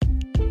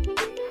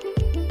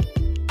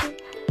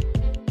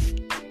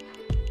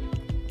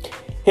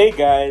Hey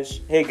guys,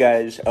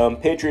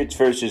 Patriots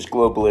versus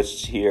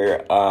Globalists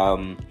here.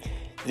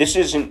 This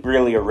isn't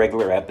really a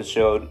regular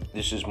episode.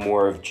 This is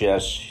more of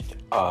just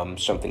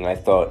something I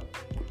thought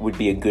would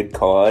be a good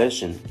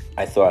cause and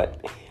I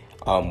thought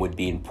would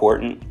be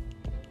important.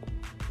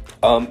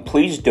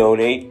 Please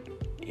donate.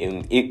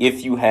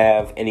 If you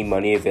have any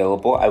money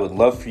available, I would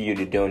love for you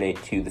to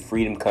donate to the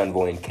Freedom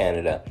Convoy in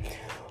Canada.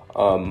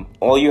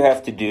 All you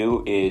have to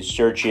do is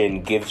search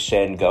in Give,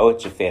 Send, Go.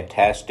 It's a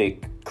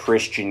fantastic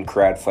Christian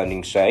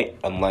crowdfunding site,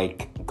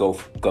 unlike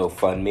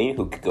GoFundMe,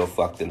 who could go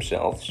fuck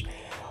themselves.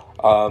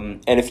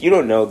 And if you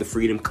don't know, the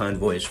Freedom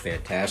Convoy is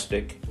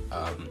fantastic.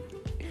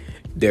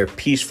 They're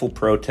peaceful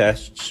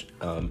protests,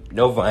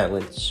 no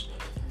violence.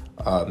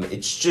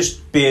 It's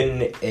just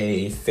been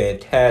a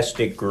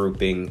fantastic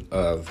grouping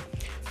of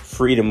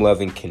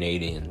freedom-loving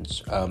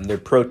Canadians. They're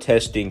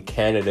protesting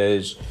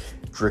Canada's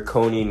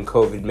draconian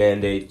COVID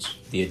mandates,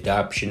 the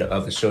adoption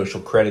of a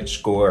social credit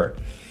score,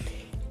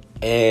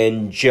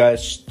 and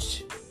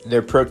just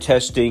they're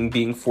protesting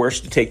being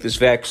forced to take this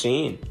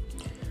vaccine,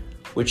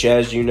 which,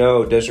 as you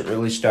know, doesn't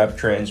really stop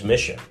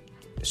transmission.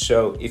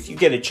 So if you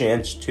get a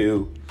chance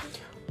to,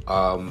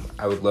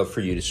 I would love for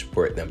you to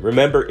support them.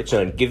 Remember, it's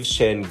on Give,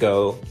 Send,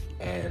 Go,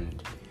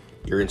 and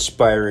you're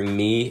inspiring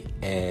me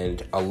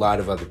and a lot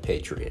of other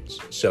patriots.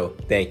 So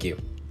thank you.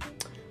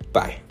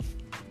 Bye.